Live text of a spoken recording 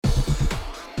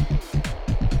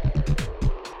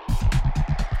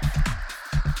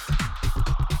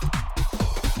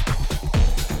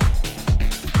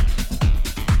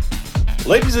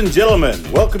Ladies and gentlemen,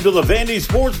 welcome to the Vandy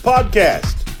Sports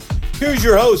Podcast. Here's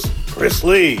your host, Chris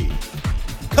Lee.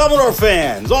 Commodore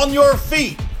fans, on your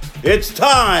feet. It's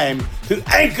time to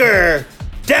anchor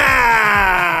down.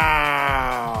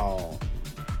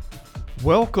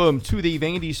 Welcome to the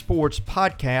Vandy Sports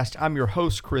Podcast. I'm your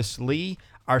host, Chris Lee.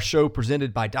 Our show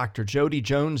presented by Dr. Jody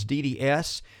Jones,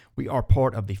 DDS. We are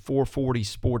part of the 440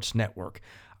 Sports Network.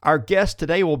 Our guest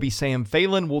today will be Sam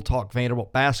Phelan. We'll talk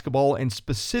Vanderbilt basketball and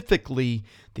specifically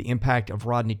the impact of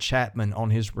Rodney Chatman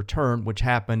on his return, which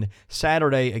happened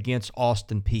Saturday against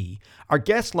Austin Peay. Our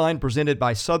guest line presented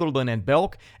by Sutherland and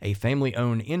Belk, a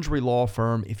family-owned injury law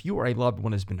firm. If you or a loved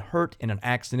one has been hurt in an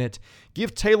accident,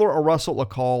 give Taylor or Russell a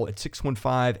call at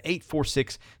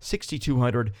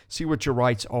 615-846-6200. See what your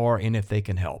rights are and if they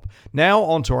can help. Now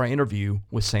on to our interview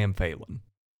with Sam Phelan.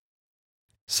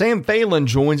 Sam Phelan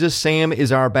joins us. Sam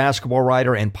is our basketball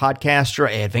writer and podcaster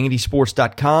at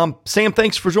VandySports.com. Sam,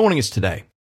 thanks for joining us today.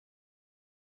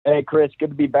 Hey, Chris. Good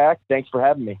to be back. Thanks for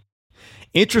having me.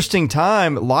 Interesting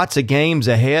time. Lots of games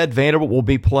ahead. Vanderbilt will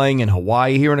be playing in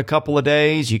Hawaii here in a couple of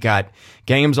days. You got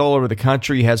games all over the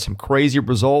country. You had some crazy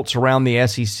results around the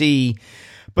SEC.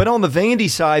 But on the Vandy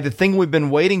side, the thing we've been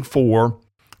waiting for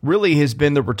really has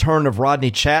been the return of Rodney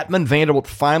Chatman. Vanderbilt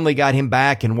finally got him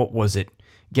back in, what was it,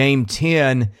 Game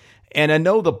 10, and I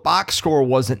know the box score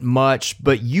wasn't much,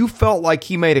 but you felt like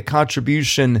he made a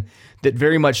contribution that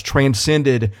very much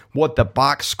transcended what the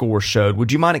box score showed.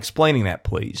 Would you mind explaining that,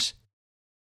 please?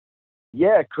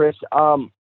 Yeah, Chris. I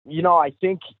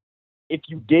think if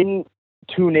you didn't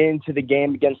tune in to the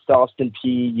game against Austin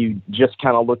Peay, you just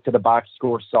kind of looked at the box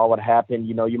score, saw what happened.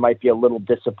 You might be a little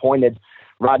disappointed.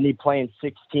 Rodney playing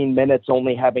 16 minutes,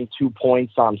 only having 2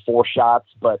 points on 4 shots,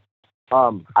 but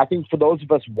I think for those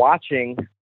of us watching,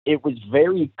 it was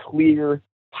very clear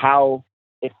how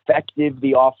effective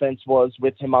the offense was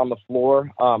with him on the floor.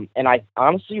 And I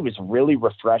honestly, it was really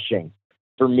refreshing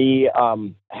for me,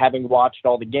 having watched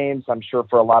all the games, I'm sure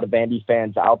for a lot of Vandy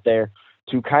fans out there,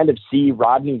 to kind of see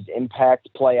Rodney's impact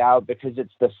play out, because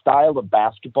it's the style of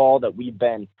basketball that we've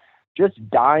been just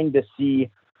dying to see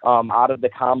out of the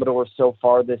Commodores so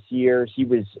far this year. He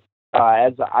was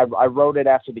as I wrote it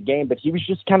after the game, but he was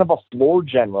just kind of a floor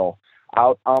general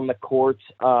out on the court.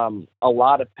 A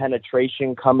lot of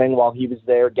penetration coming while he was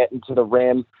there, getting to the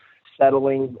rim,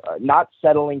 not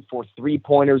settling for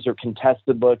 3-pointers or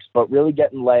contested looks, but really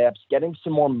getting layups, getting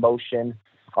some more motion.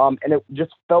 And it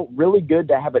just felt really good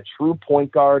to have a true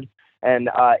point guard. And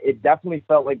it definitely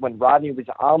felt like when Rodney was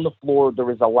on the floor, there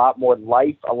was a lot more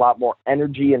life, a lot more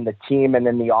energy in the team and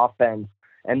in the offense.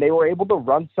 And they were able to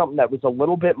run something that was a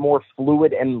little bit more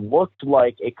fluid and looked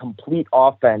like a complete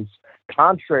offense,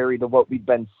 contrary to what we've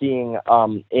been seeing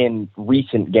in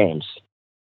recent games.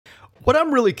 What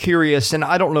I'm really curious, and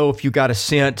I don't know if you got a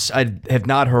sense, I have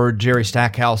not heard Jerry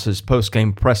Stackhouse's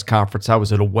post-game press conference. I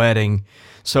was at a wedding,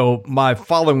 so my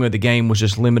following of the game was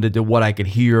just limited to what I could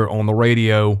hear on the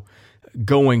radio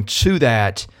going to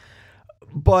that.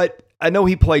 But I know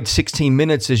he played 16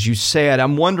 minutes, as you said.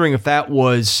 I'm wondering if that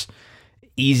was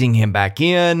easing him back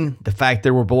in, the fact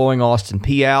they were blowing Austin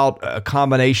Peay out, a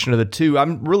combination of the two.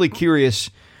 I'm really curious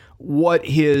what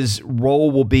his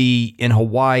role will be in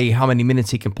Hawaii, how many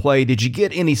minutes he can play. Did you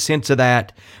get any sense of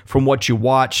that from what you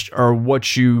watched, or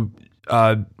what your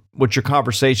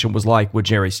conversation was like with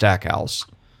Jerry Stackhouse?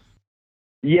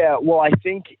 Yeah, well, I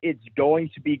think it's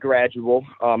going to be gradual,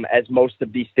 as most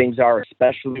of these things are,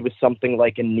 especially with something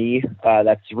like a knee.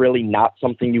 That's really not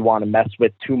something you want to mess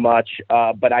with too much.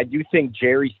 But I do think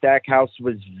Jerry Stackhouse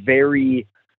was very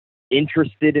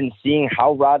interested in seeing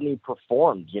how Rodney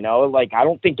performed. I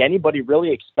don't think anybody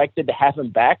really expected to have him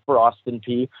back for Austin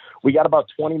Peay. We got about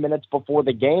 20 minutes before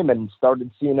the game and started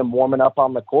seeing him warming up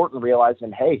on the court and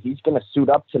realizing, hey, he's going to suit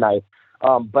up tonight.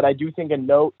 But I do think a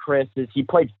note, Chris, is he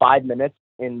played 5 minutes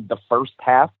in the first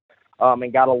half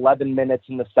and got 11 minutes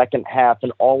in the second half,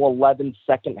 and all 11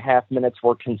 second half minutes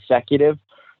were consecutive.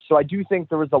 So I do think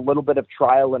there was a little bit of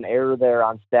trial and error there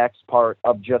on Stack's part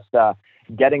of just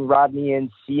getting Rodney in,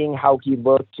 seeing how he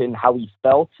looked and how he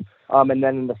felt, and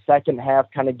then in the second half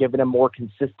kind of giving him more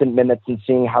consistent minutes and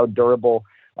seeing how durable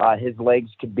his legs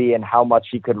could be and how much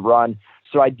he could run.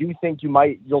 So I do think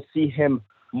you'll see him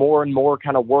more and more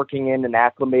kind of working in and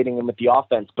acclimating him with the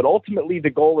offense. But ultimately, the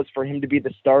goal is for him to be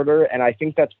the starter, and I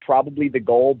think that's probably the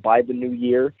goal by the new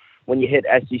year. When you hit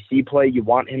SEC play, you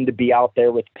want him to be out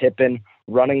there with Pippen,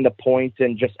 running the points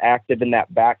and just active in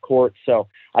that backcourt. So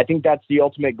I think that's the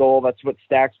ultimate goal. That's what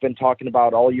Stack's been talking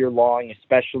about all year long,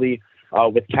 especially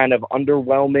with kind of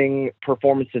underwhelming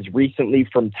performances recently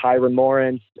from Tyrin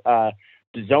Lawrence,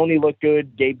 Dezzoni looked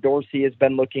good. Gabe Dorsey has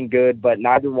been looking good, but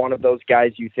neither one of those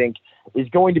guys you think is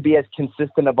going to be as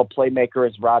consistent of a playmaker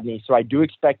as Rodney. So I do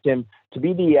expect him to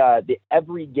be the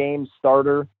every game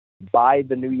starter by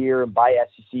the new year and by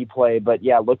SEC play. But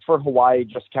yeah, look for Hawaii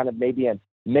just kind of maybe a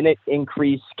minute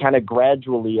increase kind of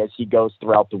gradually as he goes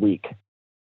throughout the week.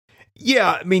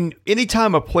 Yeah, I mean,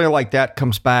 anytime a player like that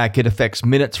comes back, it affects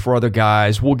minutes for other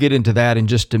guys. We'll get into that in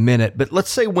just a minute. But let's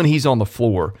say when he's on the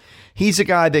floor, he's a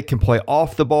guy that can play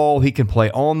off the ball. He can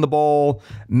play on the ball.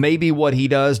 Maybe what he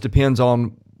does depends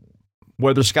on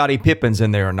whether Scottie Pippen's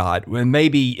in there or not. And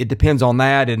maybe it depends on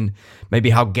that and maybe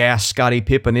how gassed Scottie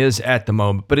Pippen is at the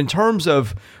moment. But in terms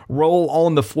of role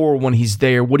on the floor when he's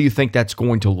there, what do you think that's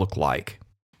going to look like?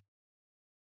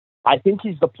 I think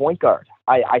he's the point guard.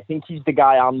 I think he's the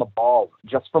guy on the ball.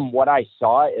 Just from what I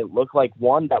saw, it looked like,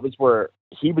 one, that was where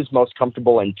he was most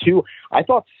comfortable, and two, I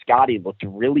thought Scottie looked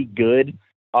really good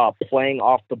playing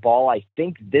off the ball. I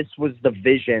think this was the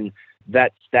vision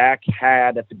that Stack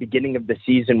had at the beginning of the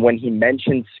season when he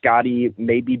mentioned Scottie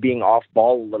maybe being off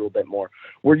ball a little bit more,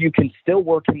 where you can still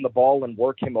work him the ball and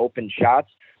work him open shots,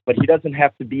 but he doesn't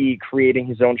have to be creating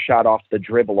his own shot off the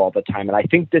dribble all the time. And I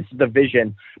think this is the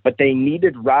vision, but they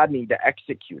needed Rodney to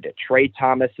execute it. Trey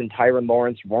Thomas and Tyron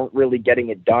Lawrence weren't really getting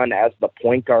it done as the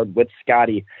point guard with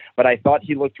Scottie, but I thought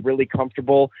he looked really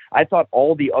comfortable. I thought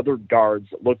all the other guards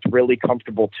looked really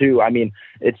comfortable too. I mean,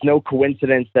 it's no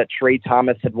coincidence that Trey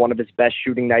Thomas had one of his best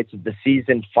shooting nights of the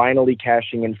season, finally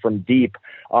cashing in from deep,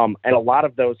 and a lot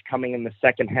of those coming in the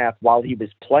second half while he was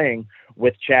playing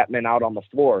with Chapman out on the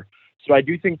floor. So I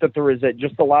do think that there is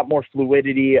just a lot more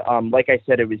fluidity. Like I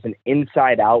said, it was an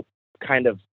inside-out kind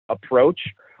of approach,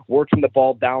 working the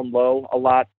ball down low a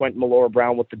lot. Quentin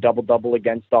Millora-Brown with the double-double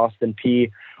against Austin Peay,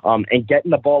 and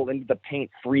getting the ball into the paint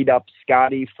freed up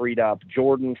Scottie, freed up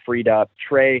Jordan, freed up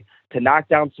Trey to knock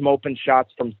down some open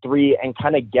shots from three and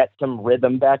kind of get some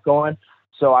rhythm back on.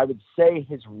 So I would say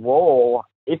his role,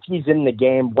 if he's in the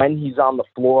game, when he's on the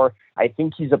floor, I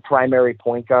think he's a primary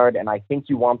point guard, and I think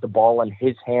you want the ball in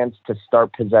his hands to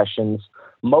start possessions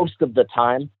most of the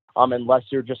time, unless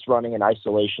you're just running an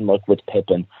isolation look with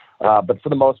Pippen. But for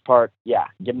the most part, yeah,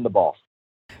 give him the ball.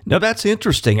 Now, that's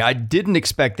interesting. I didn't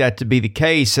expect that to be the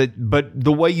case, but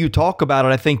the way you talk about it,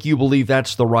 I think you believe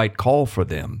that's the right call for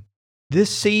them. This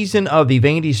season of the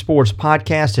Vandy Sports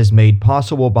Podcast is made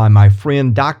possible by my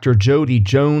friend Dr. Jody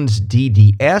Jones,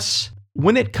 DDS.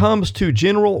 When it comes to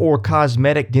general or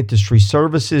cosmetic dentistry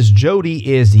services,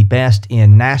 Jody is the best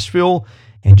in Nashville.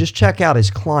 And just check out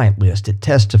his client list. It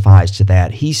testifies to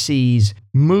that. He sees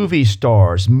movie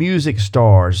stars, music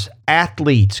stars,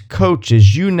 athletes,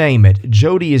 coaches, you name it.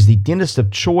 Jody is the dentist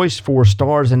of choice for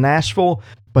stars in Nashville,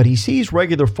 but he sees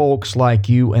regular folks like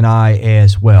you and I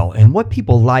as well. And what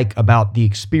people like about the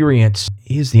experience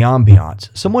is the ambiance.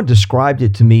 Someone described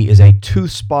it to me as a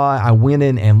tooth spa. I went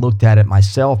in and looked at it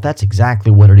myself. That's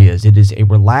exactly what it is. It is a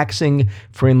relaxing,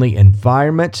 friendly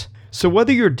environment. So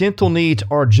whether your dental needs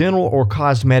are general or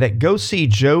cosmetic, go see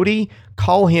Jody.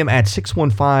 Call him at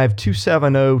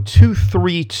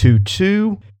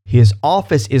 615-270-2322. His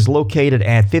office is located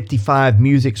at 55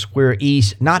 Music Square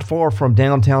East, not far from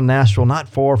downtown Nashville, not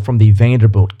far from the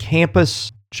Vanderbilt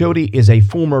campus. Jody is a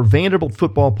former Vanderbilt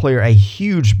football player, a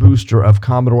huge booster of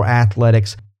Commodore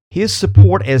athletics. His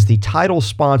support as the title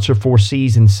sponsor for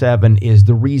Season 7 is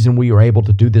the reason we are able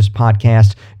to do this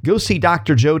podcast. Go see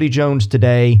Dr. Jody Jones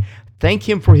today. Thank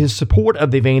him for his support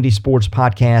of the Vandy Sports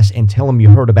Podcast and tell him you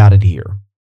heard about it here.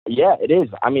 Yeah, it is.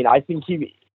 I mean, I think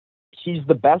he's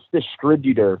the best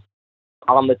distributor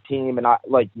on the team, and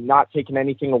not taking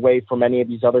anything away from any of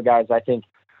these other guys. I think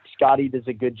Scottie does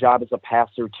a good job as a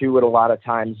passer too at a lot of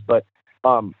times, but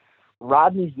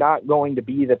Rodney's not going to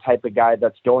be the type of guy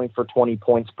that's going for 20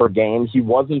 points per game. He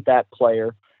wasn't that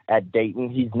player at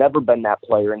Dayton. He's never been that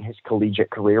player in his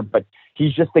collegiate career, but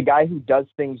he's just a guy who does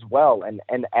things well. And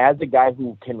as a guy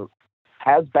who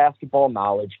has basketball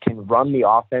knowledge, can run the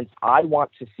offense, I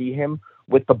want to see him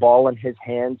with the ball in his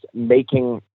hands,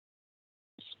 making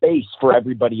space for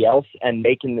everybody else and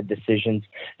making the decisions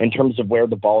in terms of where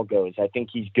the ball goes. I think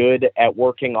he's good at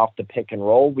working off the pick and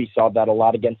roll. We saw that a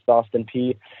lot against Austin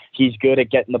Peay. He's good at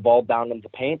getting the ball down in the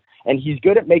paint, and he's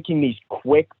good at making these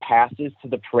quick passes to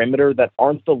the perimeter that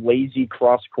aren't the lazy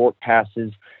cross-court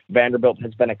passes Vanderbilt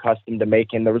has been accustomed to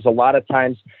making. There was a lot of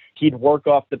times he'd work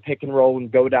off the pick and roll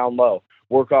and go down low,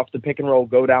 work off the pick and roll,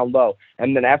 go down low.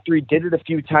 And then after he did it a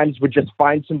few times, would just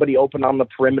find somebody open on the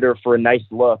perimeter for a nice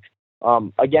look.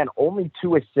 Again, only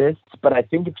 2 assists, but I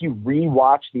think if you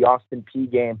rewatch the Austin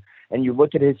Peay game and you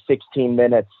look at his 16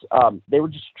 minutes, they were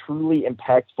just truly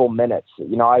impactful minutes.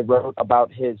 You know, I wrote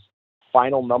about his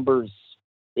final numbers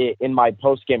in my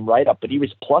post-game write-up, but he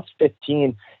was plus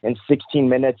 15 in 16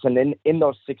 minutes. And in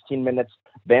those 16 minutes,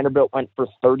 Vanderbilt went for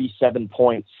 37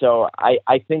 points. So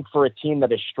I think for a team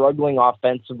that is struggling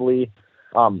offensively,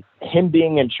 him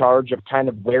being in charge of kind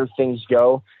of where things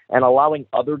go and allowing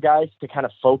other guys to kind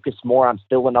of focus more on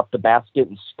filling up the basket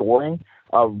and scoring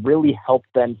really helped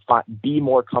them be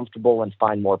more comfortable and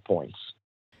find more points.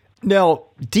 Now,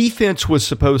 defense was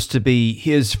supposed to be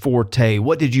his forte.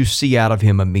 What did you see out of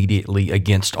him immediately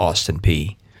against Austin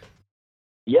Peay?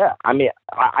 Yeah, I mean,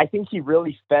 I think he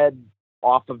really fed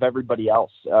off of everybody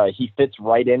else. He fits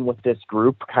right in with this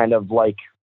group, kind of like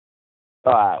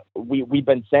we've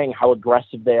been saying how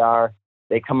aggressive they are.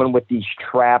 They come in with these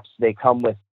traps. They come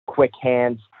with quick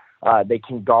hands. They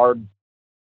can guard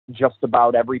just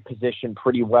about every position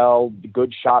pretty well.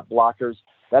 Good shot blockers.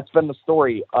 That's been the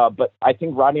story. But I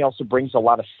think Rodney also brings a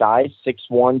lot of size,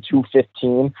 6'1",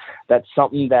 215. That's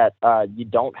something that you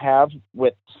don't have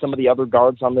with some of the other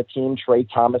guards on the team. Trey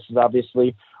Thomas is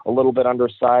obviously a little bit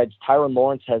undersized. Tyron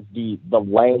Lawrence has the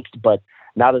length, but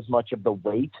not as much of the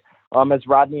weight as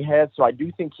Rodney has. So I do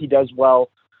think he does well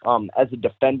as a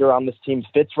defender on this team,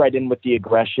 fits right in with the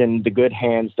aggression, the good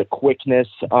hands, the quickness.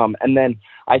 And then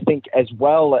I think as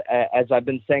well, as I've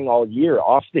been saying all year,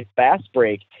 off the fast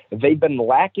break, they've been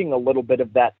lacking a little bit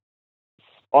of that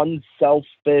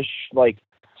unselfish, like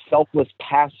selfless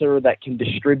passer that can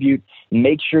distribute,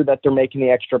 make sure that they're making the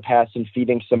extra pass and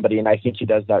feeding somebody. And I think he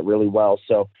does that really well.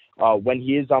 So when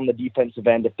he is on the defensive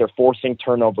end, if they're forcing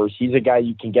turnovers, he's a guy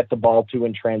you can get the ball to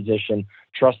in transition,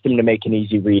 trust him to make an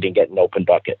easy read and get an open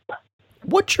bucket.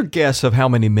 What's your guess of how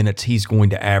many minutes he's going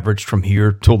to average from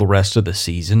here till the rest of the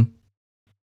season?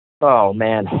 Oh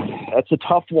man, that's a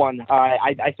tough one.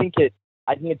 I think it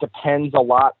depends a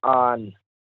lot on.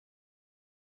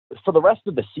 For the rest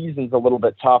of the season's a little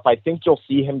bit tough. I think you'll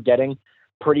see him getting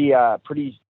pretty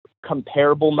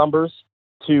comparable numbers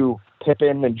to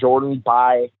Pippen and Jordan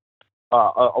by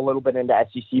a little bit into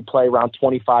SEC play, around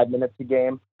 25 minutes a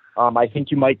game. I think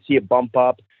you might see a bump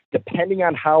up depending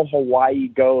on how Hawaii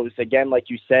goes. Again, like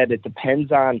you said, it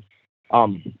depends on,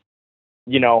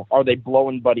 are they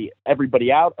blowing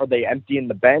everybody out? Are they emptying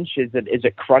the bench? Is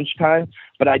it crunch time?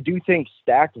 But I do think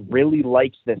Stack really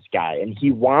likes this guy, and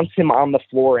he wants him on the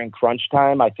floor in crunch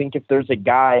time. I think if there's a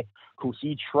guy who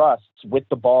he trusts with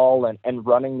the ball and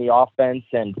running the offense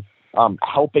and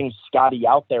helping Scotty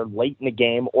out there late in the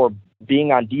game or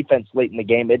being on defense late in the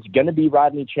game, it's going to be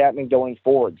Rodney Chapman going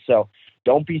forward. So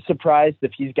don't be surprised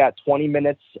if he's got 20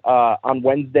 minutes on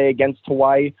Wednesday against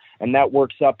Hawaii and that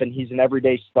works up and he's an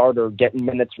everyday starter getting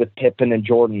minutes with Pippen and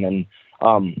Jordan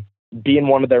and being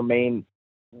one of their main,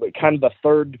 kind of the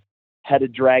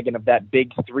third-headed dragon of that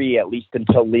big three, at least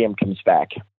until Liam comes back.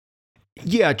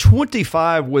 Yeah,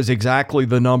 25 was exactly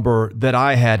the number that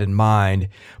I had in mind.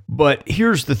 But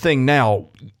here's the thing now.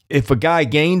 If a guy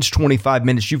gains 25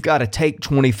 minutes, you've got to take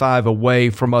 25 away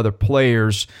from other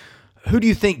players. Who do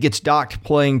you think gets docked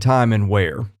playing time and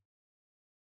where?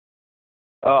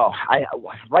 Oh,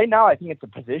 right now I think it's a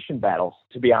position battle,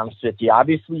 to be honest with you.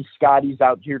 Obviously, Scotty's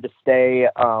out here to stay,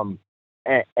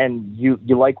 and you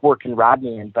like working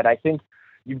Rodney in, but I think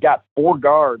you've got four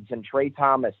guards and Trey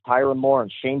Thomas, Tyron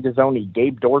Lawrence, Shane Dezonie,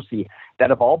 Gabe Dorsey that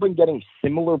have all been getting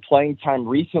similar playing time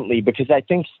recently because I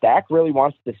think Stack really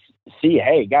wants to see,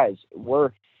 hey, guys,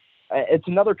 it's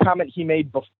another comment he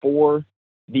made before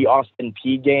the Austin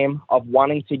Peay game of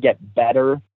wanting to get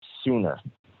better sooner.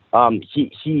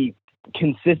 He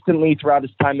consistently throughout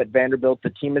his time at Vanderbilt,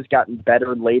 the team has gotten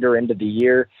better later into the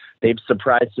year. They've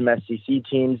surprised some SEC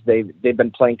teams. They've been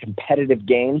playing competitive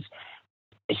games.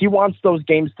 He wants those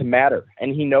games to matter,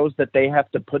 and he knows that they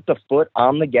have to put the foot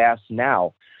on the gas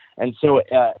now. And so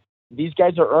these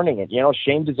guys are earning it.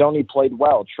 Shane Dezonie played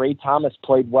well. Trey Thomas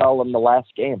played well in the last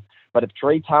game. But if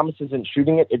Trey Thomas isn't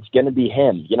shooting it, it's going to be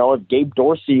him. If Gabe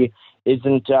Dorsey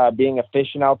isn't being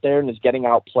efficient out there and is getting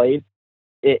outplayed,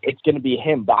 it's going to be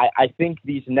him. But I think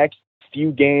these next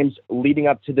few games leading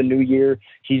up to the new year,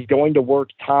 he's going to work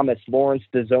Thomas, Lawrence,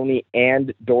 Dezonie,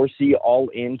 and Dorsey all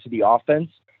into the offense.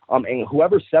 And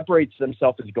whoever separates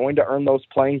themselves is going to earn those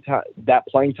playing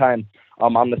time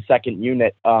on the second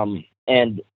unit.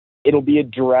 And it'll be a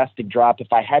drastic drop.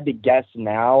 If I had to guess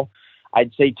now,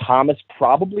 I'd say Thomas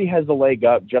probably has a leg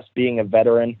up just being a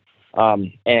veteran.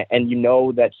 And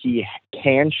that he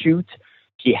can shoot.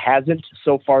 He hasn't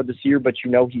so far this year, but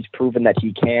he's proven that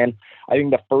he can. I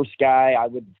think the first guy I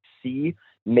would see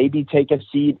maybe take a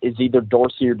seat is either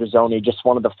Dorsey or Dezonie, just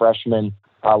one of the freshmen,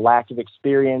 lack of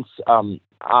experience.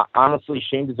 Honestly,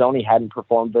 Shane Dezonie hadn't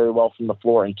performed very well from the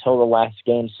floor until the last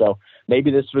game, so maybe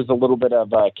this was a little bit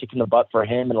of a kick in the butt for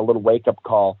him and a little wake-up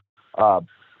call.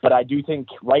 But I do think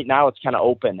right now it's kind of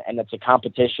open, and it's a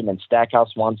competition, and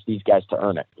Stackhouse wants these guys to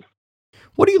earn it.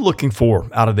 What are you looking for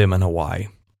out of them in Hawaii?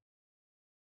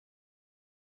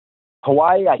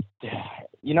 Hawaii,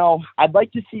 I'd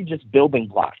like to see just building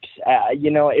blocks.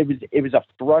 It was a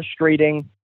frustrating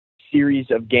series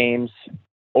of games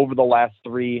over the last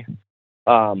three.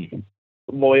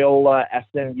 Loyola,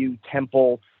 SMU,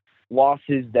 Temple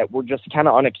losses that were just kind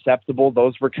of unacceptable.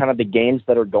 Those were kind of the games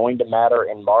that are going to matter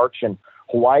in March. And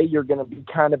Hawaii, you're going to be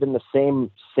kind of in the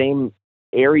same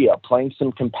area, playing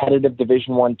some competitive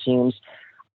Division I teams.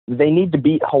 They need to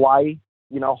beat Hawaii.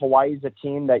 Hawaii is a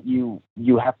team that you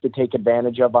have to take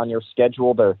advantage of on your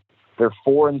schedule. They're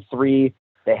 4-3.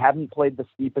 They haven't played the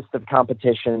steepest of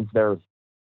competitions. They're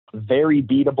very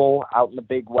beatable out in the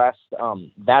Big West.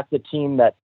 That's a team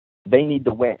that they need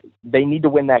to win. They need to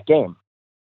win that game.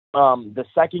 The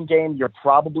second game, you're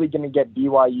probably going to get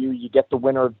BYU. You get the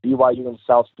winner of BYU and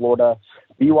South Florida.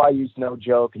 BYU's no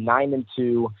joke,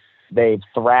 9-2. They've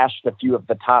thrashed a few of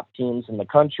the top teams in the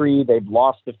country. They've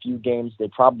lost a few games they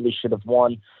probably should have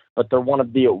won, but they're one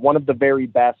of the very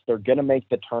best. They're going to make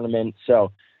the tournament.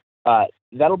 So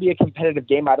that'll be a competitive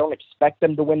game. I don't expect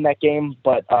them to win that game,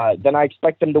 but then I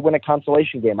expect them to win a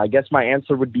consolation game. I guess my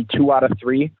answer would be 2 out of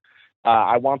 3.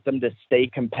 I want them to stay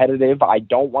competitive. I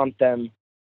don't want them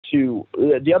to.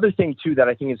 The other thing, too, that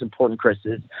I think is important, Chris,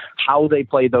 is how they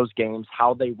play those games,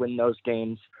 how they win those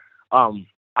games.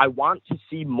 I want to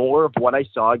see more of what I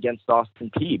saw against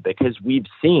Austin Peay, because we've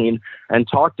seen and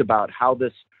talked about how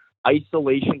this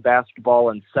isolation basketball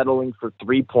and settling for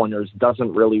three-pointers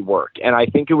doesn't really work. And I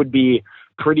think it would be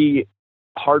pretty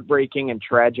heartbreaking and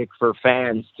tragic for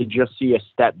fans to just see a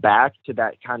step back to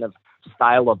that kind of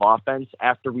style of offense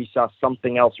after we saw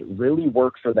something else really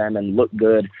work for them and look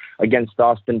good against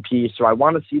Austin Peay. So I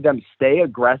want to see them stay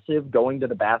aggressive going to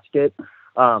the basket,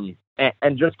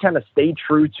 and just kind of stay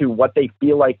true to what they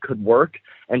feel like could work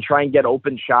and try and get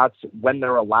open shots when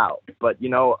they're allowed. But,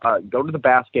 go to the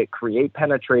basket, create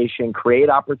penetration, create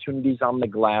opportunities on the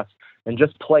glass, and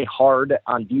just play hard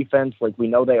on defense like we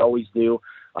know they always do.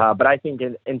 But I think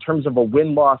in terms of a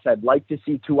win-loss, I'd like to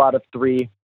see 2 out of 3.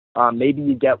 Maybe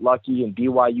you get lucky and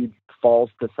BYU falls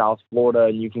to South Florida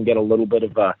and you can get a little bit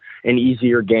of an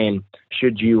easier game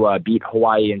should you beat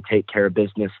Hawaii and take care of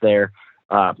business there.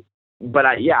 But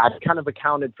I've kind of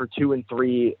accounted for 2 and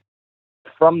 3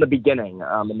 from the beginning,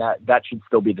 and that should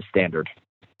still be the standard.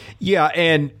 Yeah,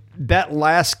 and that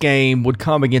last game would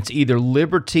come against either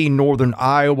Liberty, Northern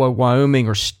Iowa, Wyoming,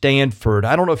 or Stanford.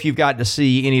 I don't know if you've got to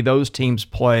see any of those teams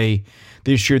play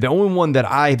this year. The only one that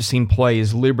I have seen play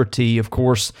is Liberty. Of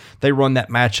course, they run that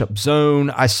matchup zone.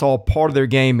 I saw part of their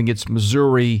game against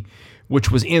Missouri,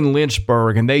 which was in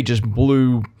Lynchburg, and they just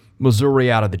blew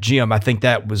Missouri out of the gym. I think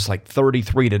that was like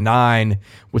 33-9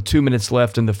 with 2 minutes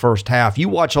left in the first half. You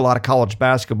watch a lot of college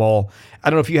basketball.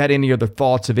 I don't know if you had any other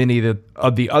thoughts of any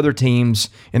of the other teams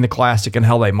in the Classic and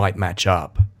how they might match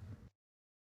up.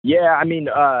 Yeah, I mean,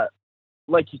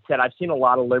 like you said, I've seen a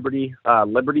lot of Liberty.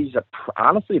 Liberty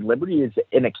is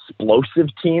an explosive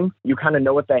team. You kind of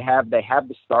know what they have. They have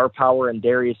the star power in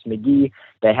Darius McGee.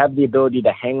 They have the ability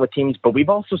to hang with teams, but we've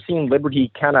also seen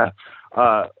Liberty kind of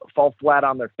fall flat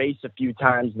on their face a few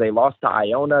times. They lost to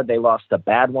Iona. They lost a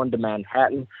bad one to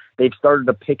Manhattan. They've started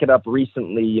to pick it up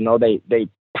recently. They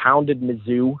pounded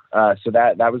Mizzou, so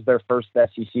that was their first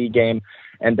SEC game,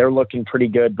 and they're looking pretty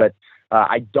good. But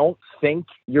I don't think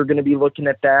you're going to be looking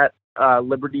at that.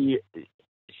 Liberty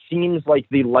seems like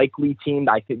the likely team.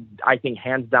 I think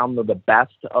hands down they're the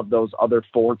best of those other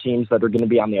 4 teams that are going to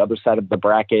be on the other side of the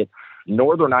bracket.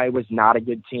 Northern Iowa's not a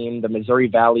good team. The Missouri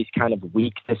Valley's kind of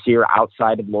weak this year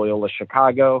outside of Loyola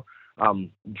Chicago.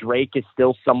 Drake is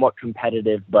still somewhat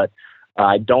competitive, but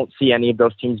I don't see any of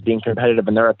those teams being competitive,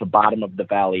 and they're at the bottom of the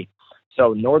valley.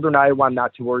 So Northern Iowa I'm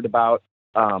not too worried about.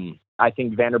 I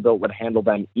think Vanderbilt would handle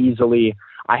them easily.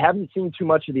 I haven't seen too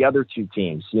much of the other 2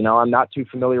 teams. I'm not too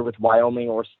familiar with Wyoming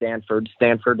or Stanford.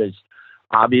 Stanford is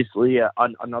obviously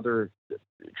another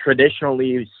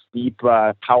traditionally steep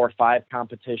Power 5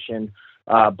 competition,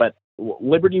 but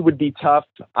Liberty would be tough.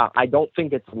 I don't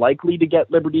think it's likely to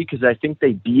get Liberty because I think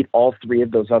they beat all 3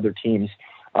 of those other teams,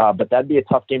 but that'd be a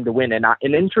tough game to win and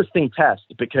an interesting test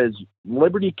because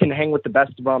Liberty can hang with the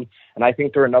best of them, and I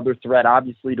think they're another threat,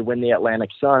 obviously, to win the Atlantic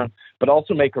Sun, but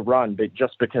also make a run, but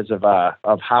just because of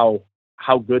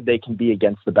how good they can be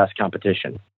against the best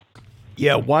competition.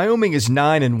 Yeah, Wyoming is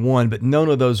 9-1, but none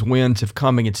of those wins have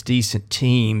come against decent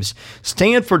teams.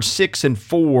 Stanford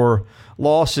 6-4,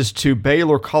 losses to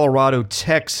Baylor, Colorado,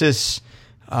 Texas,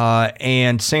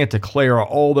 and Santa Clara,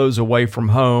 all those away from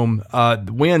home.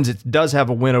 The wins, it does have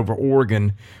a win over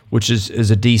Oregon, which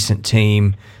is a decent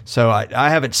team. So I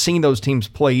haven't seen those teams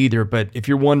play either, but if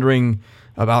you're wondering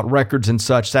about records and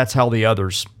such, that's how the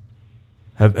others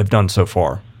have done so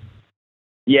far.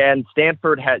 Yeah, and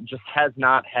Stanford has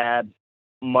not had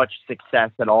much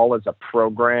success at all as a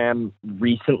program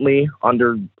recently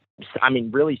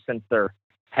really since their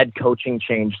head coaching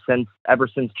change, ever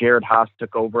since Jared Haas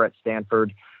took over at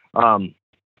Stanford.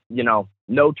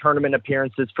 No tournament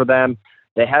appearances for them.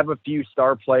 They have a few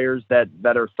star players that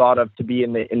are thought of to be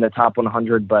in the top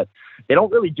 100, but they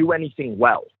don't really do anything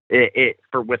well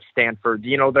with Stanford.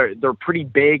 They're pretty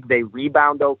big. They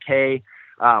rebound okay.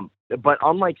 But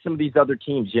unlike some of these other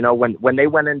teams, when they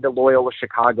went into Loyola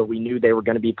Chicago, we knew they were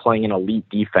going to be playing an elite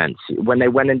defense. When they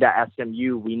went into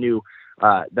SMU, we knew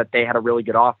that they had a really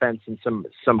good offense and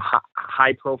some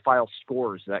high profile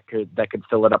scorers that could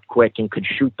fill it up quick and could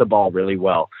shoot the ball really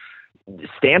well.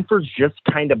 Stanford's just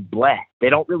kind of bleh. They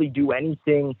don't really do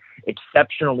anything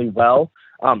exceptionally well,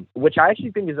 which I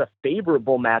actually think is a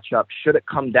favorable matchup should it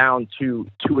come down to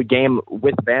a game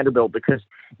with Vanderbilt, because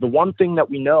the one thing that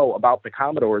we know about the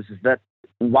Commodores is that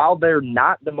while they're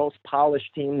not the most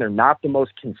polished team, they're not the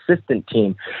most consistent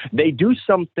team, they do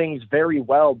some things very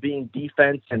well, being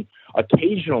defense and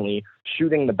occasionally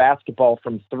shooting the basketball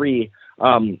from three,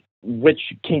 which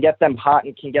can get them hot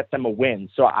and can get them a win.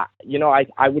 So, I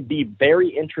would be very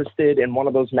interested in one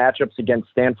of those matchups against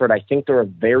Stanford. I think they're a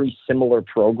very similar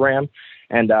program,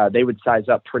 and they would size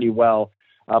up pretty well.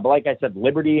 But like I said,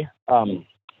 Liberty,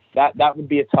 that would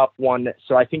be a tough one.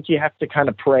 So I think you have to kind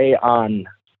of pray on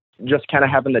just kind of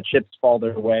having the chips fall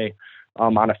their way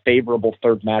on a favorable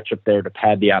third matchup there to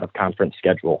pad the out-of-conference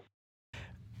schedule.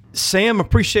 Sam,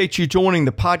 appreciate you joining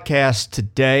the podcast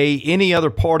today. Any other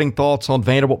parting thoughts on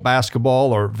Vanderbilt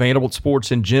basketball or Vanderbilt sports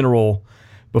in general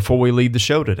before we leave the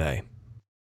show today?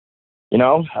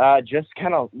 Just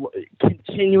kind of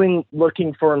continuing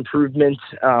looking for improvement.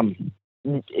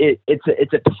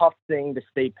 It's a tough thing to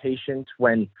stay patient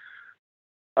when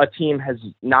a team has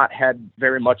not had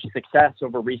very much success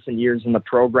over recent years in the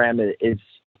program. Is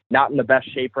not in the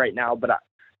best shape right now, but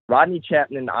Rodney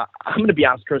Chapman, I'm going to be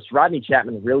honest, Chris, Rodney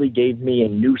Chapman really gave me a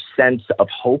new sense of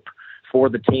hope for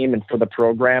the team and for the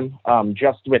program,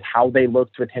 just with how they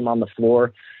looked with him on the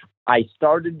floor. I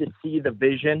started to see the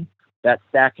vision that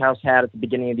Stackhouse had at the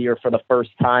beginning of the year for the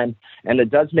first time, and it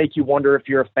does make you wonder, if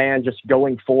you're a fan, just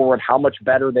going forward, how much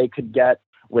better they could get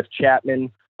with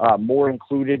Chapman more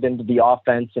included into the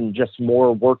offense and just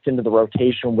more worked into the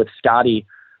rotation with Scotty.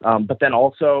 But then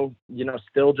also,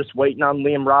 still just waiting on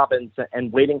Liam Robbins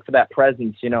and waiting for that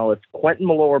presence. If Quentin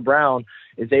Malore-Brown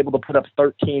is able to put up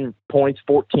 13 points,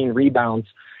 14 rebounds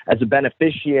as a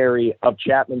beneficiary of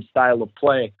Chapman's style of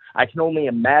play, I can only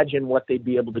imagine what they'd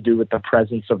be able to do with the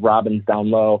presence of Robbins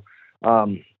down low.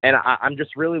 And I'm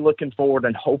just really looking forward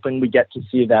and hoping we get to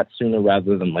see that sooner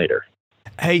rather than later.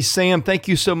 Hey, Sam, thank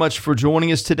you so much for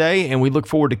joining us today, and we look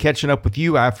forward to catching up with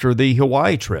you after the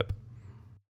Hawaii trip.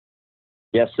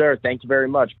 Yes, sir. Thank you very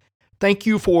much. Thank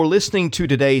you for listening to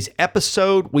today's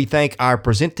episode. We thank our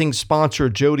presenting sponsor,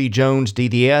 Jody Jones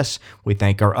DDS. We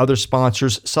thank our other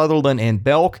sponsors, Sutherland and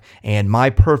Belk and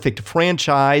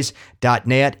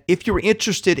MyPerfectFranchise.net. If you're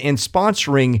interested in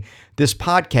sponsoring this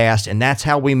podcast, and that's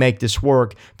how we make this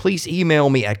work, please email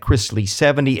me at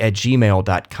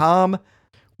chrisley70@gmail.com.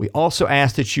 We also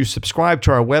ask that you subscribe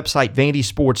to our website,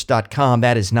 vandysports.com.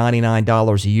 That is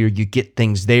 $99 a year. You get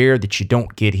things there that you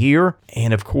don't get here.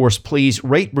 And of course, please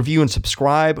rate, review, and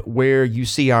subscribe where you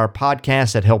see our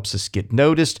podcast. That helps us get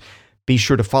noticed. Be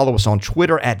sure to follow us on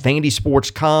Twitter at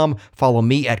vandysports.com. Follow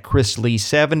me at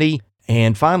chrisley70.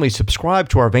 And finally, subscribe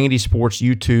to our Vandy Sports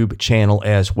YouTube channel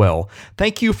as well.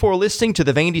 Thank you for listening to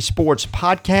the Vandy Sports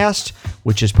Podcast,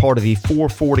 which is part of the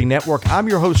 440 Network. I'm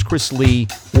your host, Chris Lee.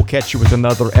 We'll catch you with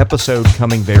another episode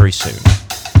coming very soon.